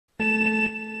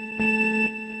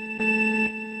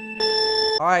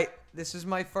Alright, this is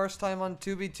my first time on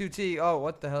 2B2T. Oh,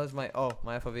 what the hell is my... Oh,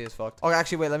 my FOV is fucked. Oh,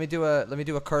 actually, wait, let me do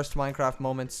a cursed Minecraft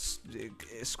moments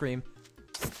scream.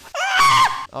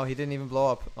 Oh, he didn't even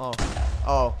blow up. Oh.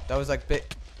 Oh, that was like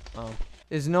bit... Oh.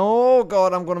 Is no...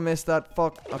 God, I'm gonna miss that.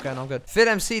 Fuck. Okay, no, I'm good.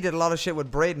 FitMC did a lot of shit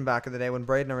with Braden back in the day when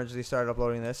Braden originally started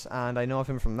uploading this, and I know of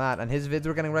him from that, and his vids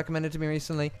were getting recommended to me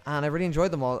recently, and I really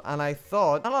enjoyed them all, and I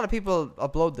thought, not a lot of people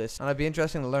upload this, and it'd be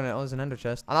interesting to learn it. Oh, there's an ender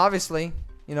chest. And obviously...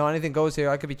 You know, anything goes here.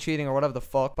 I could be cheating or whatever the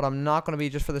fuck, but I'm not going to be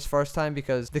just for this first time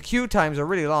because the queue times are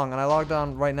really long, and I logged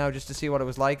on right now just to see what it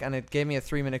was like, and it gave me a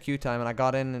 3-minute queue time, and I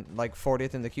got in like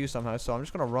 40th in the queue somehow, so I'm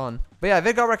just going to run. But yeah, a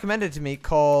vid got recommended to me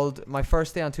called My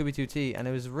First Day on 2B2T, and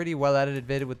it was a really well-edited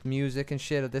vid with music and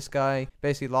shit of this guy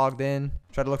basically logged in,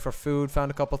 tried to look for food,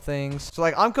 found a couple things. So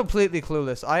like, I'm completely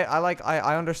clueless.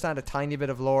 I understand a tiny bit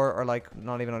of lore, or like,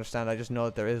 not even understand, I just know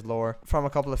that there is lore from a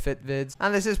couple of fit vids,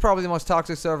 and this is probably the most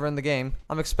toxic server in the game.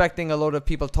 I'm expecting a load of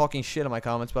people talking shit in my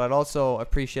comments, but I'd also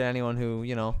appreciate anyone who,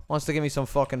 you know, wants to give me some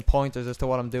fucking pointers as to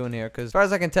what I'm doing here, because as far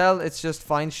as I can tell, it's just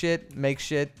find shit, make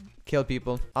shit, kill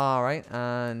people. Alright,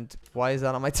 and why is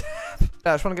that on my tab?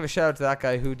 Yeah, I just want to give a shout out to that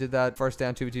guy who did that first day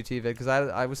on 2B2T vid, because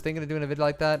I was thinking of doing a vid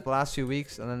like that the last few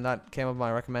weeks, and then that came up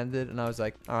my recommended, and I was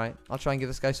like, alright, I'll try and give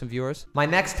this guy some viewers. My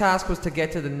next task was to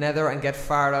get to the nether and get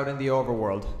fired out in the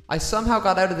overworld. I somehow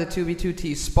got out of the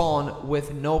 2B2T spawn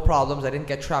with no problems. I didn't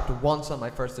get trapped once on my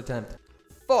first attempt.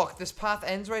 Fuck, this path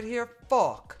ends right here?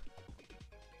 Fuck.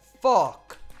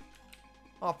 Fuck.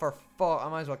 Oh, for fuck. I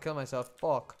might as well kill myself.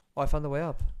 Fuck. Oh, I found the way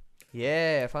up.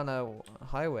 Yeah, I found a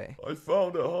highway. I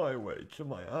found a highway to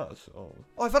my asshole.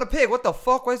 Oh, I found a pig. What the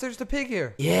fuck? Why is there just a pig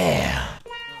here? Yeah.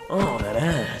 Oh, that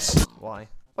ass. Why?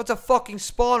 What's a fucking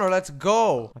spawner? Let's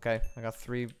go. Okay, I got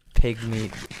 3 pig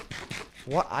meat.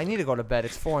 What? I need to go to bed.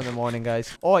 It's 4 in the morning,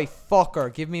 guys. Oi,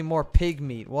 fucker. Give me more pig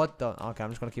meat. What the? Okay,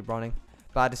 I'm just gonna keep running.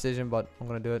 Bad decision, but I'm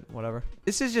gonna do it. Whatever.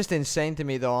 This is just insane to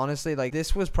me, though, honestly. Like,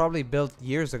 this was probably built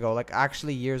years ago. Like,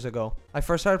 actually years ago. I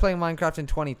first started playing Minecraft in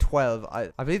 2012. I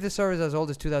believe the server is as old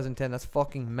as 2010. That's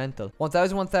fucking mental.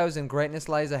 1000. Greatness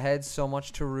lies ahead. So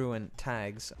much to ruin.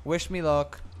 Tags. Wish me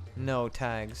luck. No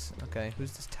tags. Okay,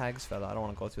 who's this tags fella? I don't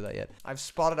want to go through that yet. I've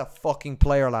spotted a fucking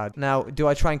player, lad. Now, do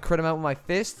I try and crit him out with my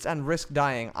fists and risk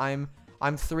dying? I'm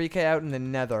 3k out in the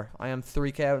nether. I am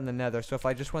 3k out in the nether. So if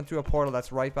I just went through a portal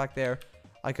that's right back there,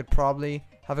 I could probably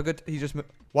have a good... He just moved...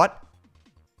 What?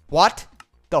 What?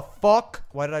 The fuck?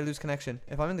 Why did I lose connection?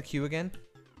 If I'm in the queue again,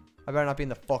 I better not be in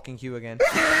the fucking queue again.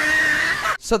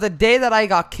 So the day that I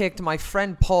got kicked, my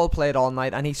friend Paul played all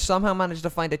night, and he somehow managed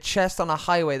to find a chest on a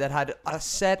highway that had a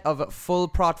set of full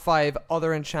Prot 5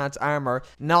 other enchants armor,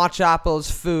 notch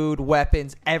apples, food,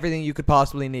 weapons, everything you could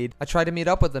possibly need. I tried to meet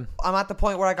up with him. I'm at the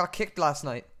point where I got kicked last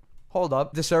night. Hold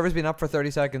up. The server's been up for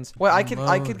 30 seconds. Well,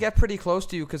 I could get pretty close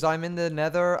to you because I'm in the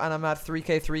nether and I'm at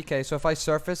 3k. So if I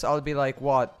surface, I'll be like,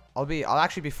 what? I'll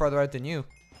actually be further out than you.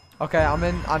 Okay, I'm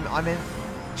in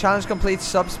challenge complete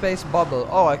subspace bubble.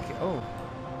 Oh,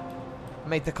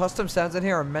 mate, the custom sounds in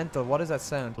here are mental. What does that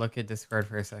sound? Look at Discord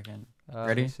for a second.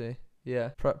 Ready? Let me see. Yeah.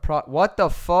 What the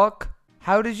fuck?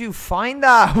 How did you find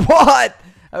that? What?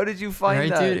 How did you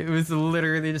find that? Dude, it was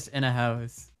literally just in a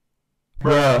house.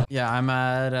 Bruh. Yeah, I'm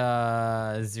at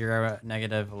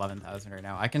 -11,000 right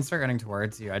now. I can start running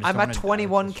towards you. I'm at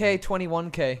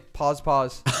 21k.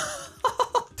 Pause.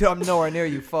 Dude, I'm nowhere near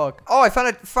you. Fuck. Oh, I found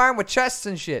a farm with chests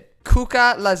and shit.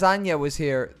 Kuka Lasagna was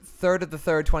here. 3rd of the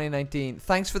 3rd, 2019.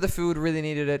 Thanks for the food. Really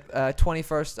needed it.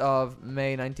 21st of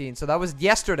May 19. So that was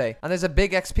yesterday. And there's a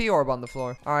big XP orb on the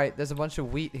floor. All right, there's a bunch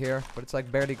of wheat here, but it's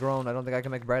like barely grown. I don't think I can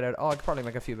make bread out. Oh, I could probably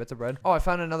make a few bits of bread. Oh, I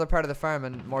found another part of the farm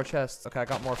and more chests. Okay, I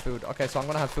got more food. Okay, so I'm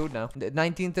gonna have food now.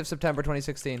 19th of September,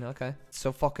 2016. Okay, it's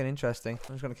so fucking interesting.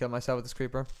 I'm just gonna kill myself with this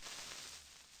creeper.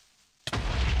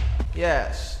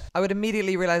 Yes. I would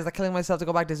immediately realize that killing myself to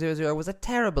go back to 0-0 was a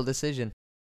terrible decision.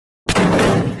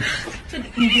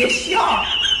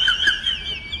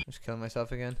 Just killing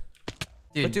myself again.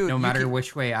 Dude, no matter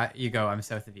which way you go, I'm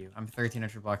south of you. I'm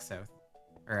 1,300 blocks south.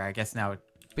 Or I guess now...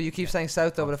 But you keep saying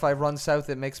south though, but if I run south,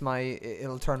 it makes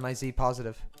it'll turn my Z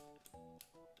positive.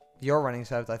 You're running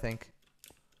south, I think.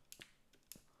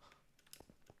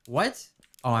 What?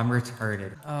 Oh, I'm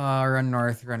retarded. Run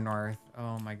north.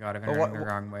 Oh my god, I've been running the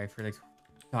wrong way for like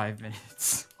 5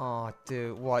 minutes. Oh,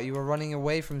 dude. What? You were running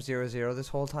away from 0-0 this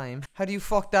whole time? How do you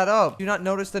fuck that up? Do you not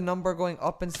notice the number going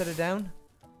up instead of down?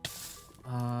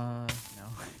 No.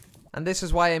 And this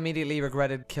is why I immediately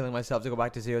regretted killing myself to go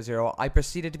back to 0-0. I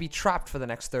proceeded to be trapped for the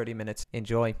next 30 minutes.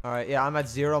 Enjoy. Alright, yeah, I'm at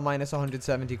 0 minus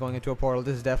 170 going into a portal.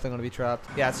 This is definitely going to be trapped.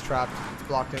 Yeah, it's trapped. It's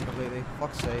blocked in completely.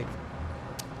 Fuck's sake.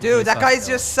 Dude, that guy's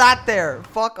just sat there.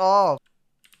 Fuck off.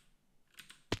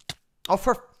 Oh,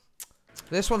 for...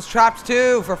 This one's trapped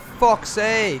too, for fuck's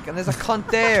sake. And there's a cunt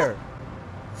there.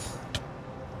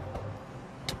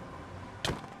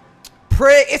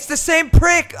 Prick! It's the same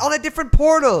prick on a different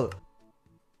portal.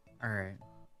 Alright.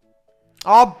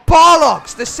 Oh,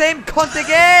 bollocks! The same cunt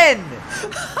again!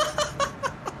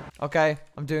 Okay,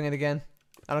 I'm doing it again.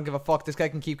 I don't give a fuck. This guy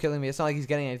can keep killing me. It's not like he's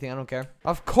getting anything. I don't care.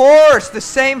 Of course! The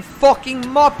same fucking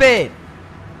Muppet!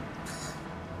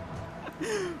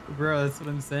 Bro, that's what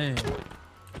I'm saying.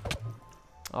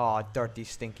 Oh, dirty,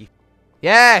 stinky.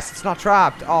 Yes! It's not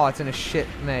trapped. Oh, it's in a shit,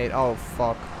 mate. Oh,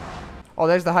 fuck. Oh,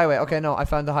 there's the highway. Okay, no, I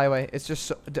found the highway. It's just...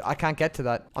 So, I can't get to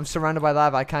that. I'm surrounded by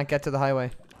lava. I can't get to the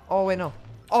highway. Oh, wait, no.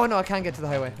 Oh, no, I can't get to the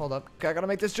highway. Hold up. Okay, I gotta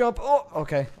make this jump. Oh,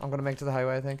 okay. I'm gonna make it to the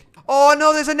highway, I think. Oh,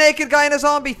 no, there's a naked guy and a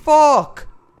zombie. Fuck!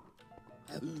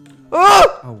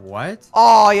 Oh! Oh, what?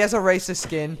 Oh, he has a racist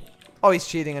skin. Oh, he's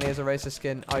cheating and he has a racist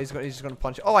skin. Oh, he's just gonna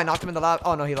punch. Oh, I knocked him in the lab.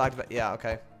 Oh, no, he lagged. Yeah,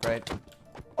 okay. Great.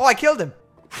 Oh, I killed him.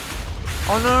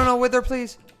 Oh, no, no, no. Wither,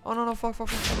 please. Oh, no, no. Fuck, fuck,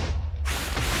 fuck.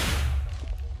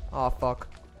 Oh, fuck.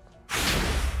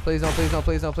 Please, no, please, no,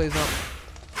 please, no, please, no.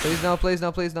 Please, no, please,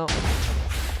 no, please, no.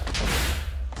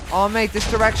 Oh, mate, this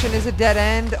direction is a dead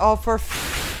end. Oh, for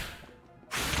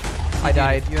I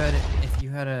died. If you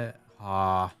had a...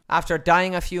 After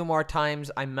dying a few more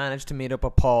times, I managed to meet up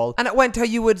with Paul. And it went how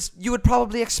you would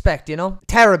probably expect, you know?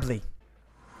 Terribly.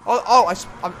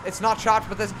 It's not trapped,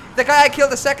 but the guy I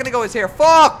killed a second ago is here.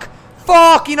 Fuck!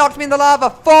 Fuck! He knocked me in the lava.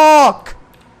 Fuck!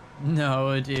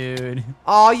 No, dude.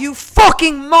 Oh, you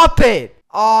fucking Muppet!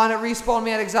 Oh, and it respawned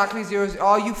me at exactly 0.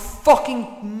 Oh, you fucking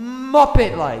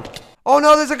Muppet, like. Oh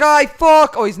no, there's a guy.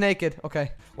 Fuck! Oh, he's naked.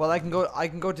 Okay. Well, I can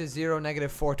go to 0,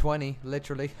 -420,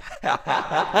 literally.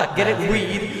 Get it?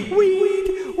 Weed.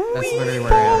 That's literally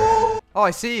where I am. Oh,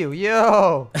 I see you.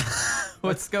 Yo.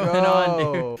 What's going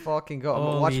on, dude? Fucking go.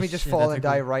 Holy Watch me just shit, fall that and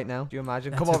took die right now. Do you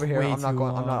imagine? that Come over took here. way I'm not too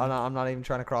going. I'm long. not even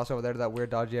trying to cross over there to that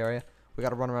weird dodgy area. We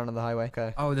gotta run around on the highway.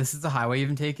 Okay. Oh, this is the highway you've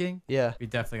been taking? Yeah. We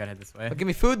definitely gotta head this way. But give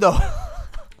me food though.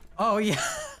 Oh, yeah.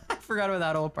 I forgot about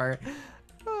that whole part.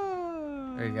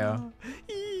 There you go.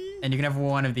 And you can have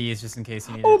one of these just in case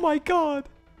you need Oh it. my god.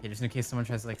 Yeah, just in case someone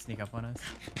tries to like sneak up on us.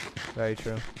 Very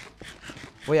true.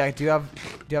 Well, yeah. Do you have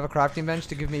a crafting bench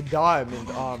to give me diamond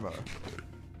armor?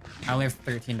 I only have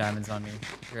 13 diamonds on me.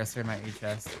 The rest are in my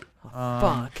chest.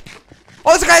 Fuck.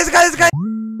 Oh, there's a guy.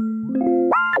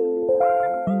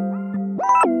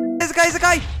 There's a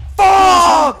guy.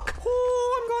 Fuck!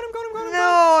 Oh, I'm gone.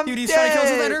 No, I'm Dude, he's dead. trying to kill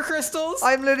us with ender crystals.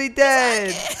 I'm literally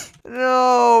dead.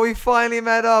 No, we finally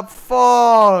met up.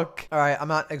 Fuck. All right,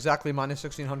 I'm at exactly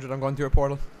 -1600. I'm going through a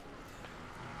portal.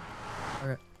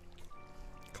 Okay.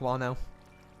 Come on now.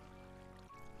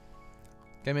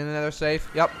 Get me in another safe.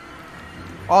 Yep.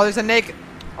 Oh, there's a naked.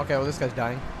 Okay, well this guy's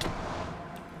dying.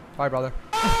 Bye, brother.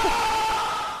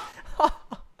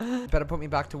 Better put me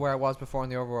back to where I was before in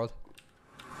the overworld.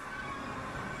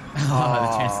 Oh,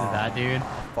 the chances of that, dude.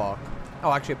 Fuck.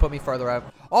 Oh, actually, it put me further out.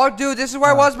 Oh, dude, this is where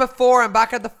I was before. I'm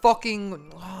back at the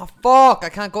fucking... Oh, fuck. I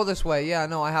can't go this way. Yeah,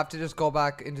 no, I have to just go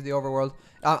back into the overworld.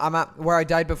 I'm at where I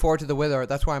died before to the wither.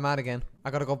 That's where I'm at again.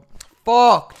 I gotta go...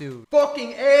 Fuck, dude.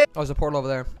 Fucking A. Oh, there's a portal over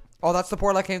there. Oh, that's the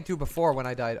portal I came through before when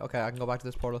I died. Okay, I can go back to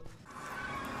this portal.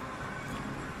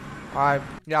 Alright.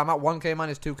 Yeah, I'm at 1k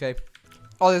minus 2k.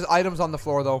 Oh, there's items on the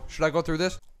floor, though. Should I go through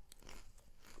this?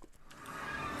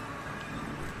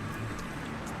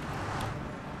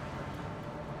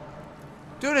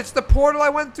 Dude, it's the portal I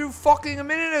went through fucking a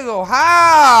minute ago.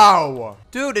 How?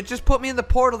 Dude, it just put me in the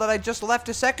portal that I just left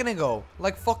a second ago.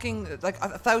 Like fucking, like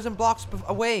 1,000 blocks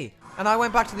away. And I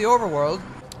went back to the overworld.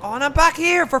 Oh, and I'm back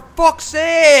here, for fuck's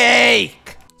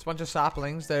sake! It's a bunch of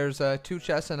saplings. There's 2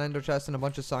 chests, an ender chest, and a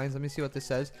bunch of signs. Let me see what this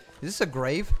says. Is this a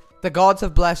grave? The gods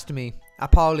have blessed me.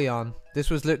 Apollyon.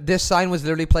 This sign was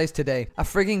literally placed today. A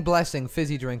frigging blessing.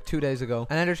 Fizzy drink 2 days ago.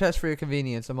 An ender chest for your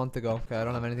convenience a month ago. Okay, I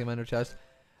don't have anything in my ender chest.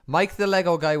 Mike the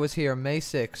Lego guy was here May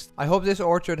 6th. I hope this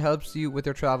orchard helps you with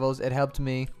your travels. It helped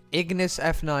me. Ignis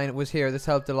F9 was here. This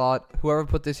helped a lot. Whoever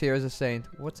put this here is a saint.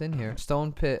 What's in here?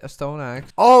 Stone pit, a stone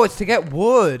axe. Oh, it's to get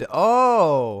wood.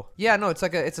 Oh. Yeah, no, it's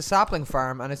a sapling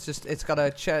farm, and it's got a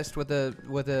chest with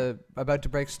a about to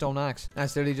break stone axe. And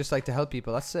it's literally just like to help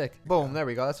people. That's sick. Boom, there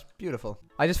we go. That's beautiful.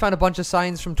 I just found a bunch of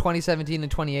signs from 2017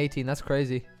 and 2018. That's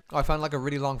crazy. Oh, I found like a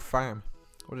really long farm.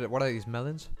 What are these,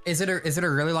 melons? Is it a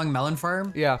really long melon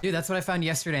farm? Yeah. Dude, that's what I found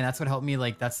yesterday, and that's what helped me.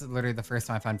 Like, that's literally the first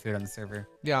time I found food on the server.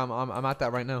 Yeah, I'm at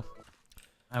that right now.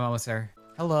 I'm almost there.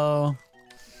 Hello.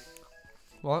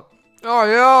 What? Oh,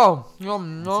 yo!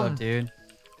 Yum, What's yum. up, dude?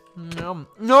 Yum.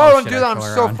 No, Oh, don't shit, do I that. I'm killed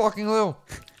her so on. fucking low.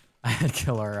 I had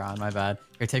killer on, my bad.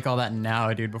 Here, take all that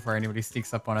now, dude, before anybody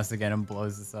sneaks up on us again and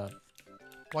blows us up.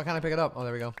 Why can't I pick it up? Oh,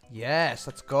 there we go. Yes,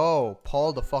 let's go.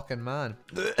 Paul the fucking man.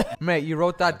 Mate, you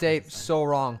wrote that date so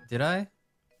wrong. Did I?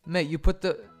 Mate, you put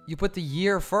the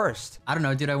year first. I don't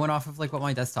know, dude. I went off of like what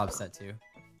my desktop's set to.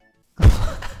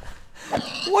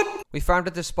 What? We farmed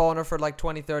at the spawner for like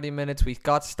 20-30 minutes. We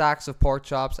got stacks of pork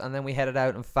chops, and then we headed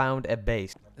out and found a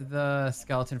base. The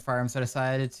skeleton farms, so I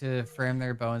decided to frame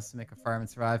their bones to make a farm and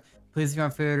survive. Please, if you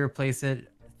want food, replace it.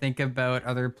 Think about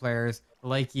other players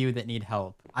like you that need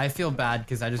help. I feel bad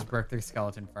because I just broke their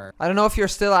skeleton farm. I don't know if you're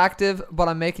still active, but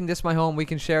I'm making this my home. We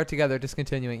can share it together,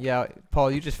 discontinuing. Yeah,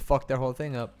 Paul, you just fucked their whole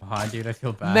thing up. Oh, dude, I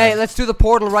feel bad. Mate, let's do the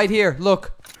portal right here.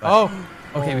 Look. Oh.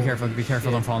 Okay, be careful. Be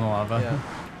careful. Don't fall in the lava. Yeah.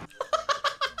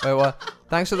 Wait, what?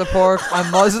 Thanks for the pork. I'm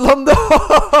Muslim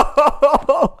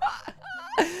though.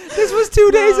 This was 2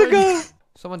 days ago.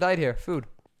 Someone died here. Food.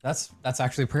 That's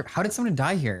actually how did someone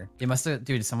die here? They must have,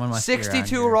 dude. Someone must.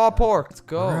 62 raw pork. Let's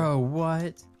go. Bro,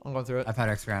 what? I'm going through it. I've had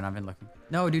extra and I've been looking.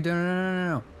 No, dude,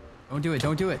 no. Don't do it.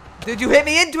 Don't do it. Dude, you hit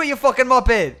me into it, you fucking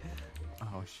muppet.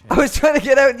 Oh shit. I was trying to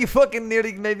get out and you fucking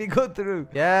nearly made me go through.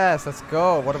 Yes, let's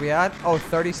go. What are we at? Oh,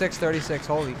 36. Holy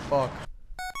fuck.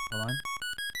 Hold on.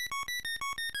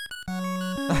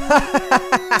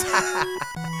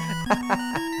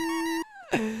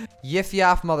 Yiff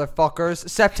yaff, motherfuckers.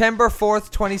 September 4th,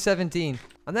 2017.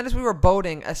 And then as we were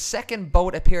boating, a second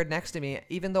boat appeared next to me.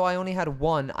 Even though I only had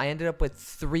one, I ended up with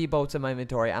 3 boats in my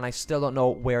inventory, and I still don't know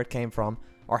where it came from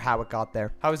or how it got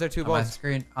there. How is there 2 boats?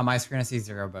 On my screen, I see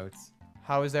 0 boats.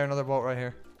 How is there another boat right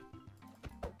here?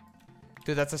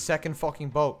 Dude, that's a second fucking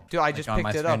boat. Dude, I just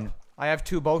picked it up. I have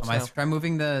 2 boats now. Try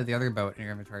moving the other boat in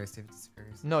your inventory, see if it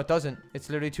disappears. No, it doesn't. It's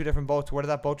literally 2 different boats. Where did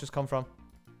that boat just come from?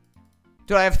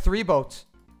 Dude, I have 3 boats.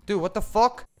 Dude, what the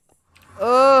fuck?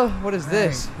 What is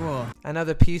this? Cool.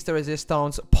 Another piece de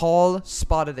resistance. Paul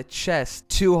spotted a chest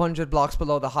 200 blocks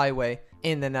below the highway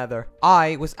in the nether.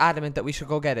 I was adamant that we should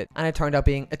go get it, and it turned out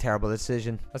being a terrible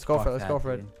decision. Let's go for it. Let's go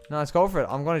for it. No, let's go for it.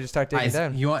 I'm going to just start digging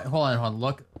down. You want, hold on.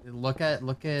 Look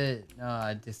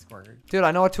at Discord. Dude,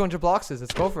 I know what 200 blocks is.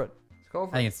 Let's go for it. Let's go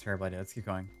for it. I think it's a terrible idea. Let's keep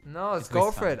going. No, let's go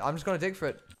for it. I'm just going to dig for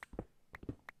it.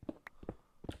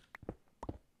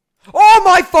 Oh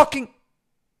my fucking...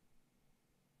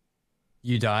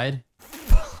 You died?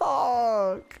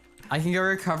 Fuck. I can go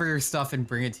recover your stuff and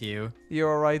bring it to you.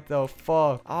 You're right though.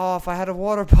 Fuck. Oh, if I had a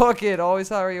water bucket. Always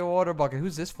carry a water bucket.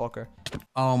 Who's this fucker?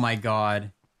 Oh my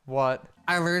god. What?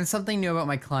 I learned something new about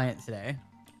my client today.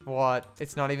 What?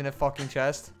 It's not even a fucking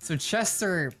chest? So chests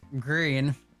are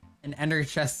green and ender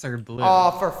chests are blue.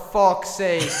 Oh, for fuck's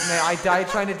sake. Man, I died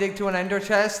trying to dig to an ender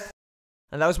chest.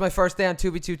 And that was my first day on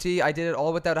 2B2T. I did it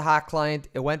all without a hack client.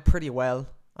 It went pretty well.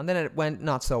 And then it went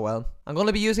not so well. I'm going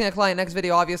to be using a client next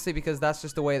video, obviously, because that's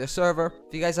just the way of the server.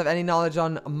 If you guys have any knowledge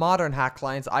on modern hack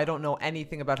clients, I don't know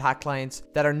anything about hack clients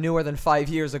that are newer than 5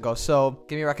 years ago. So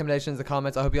give me recommendations in the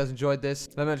comments. I hope you guys enjoyed this.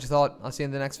 Let me know what you thought. I'll see you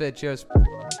in the next vid. Cheers.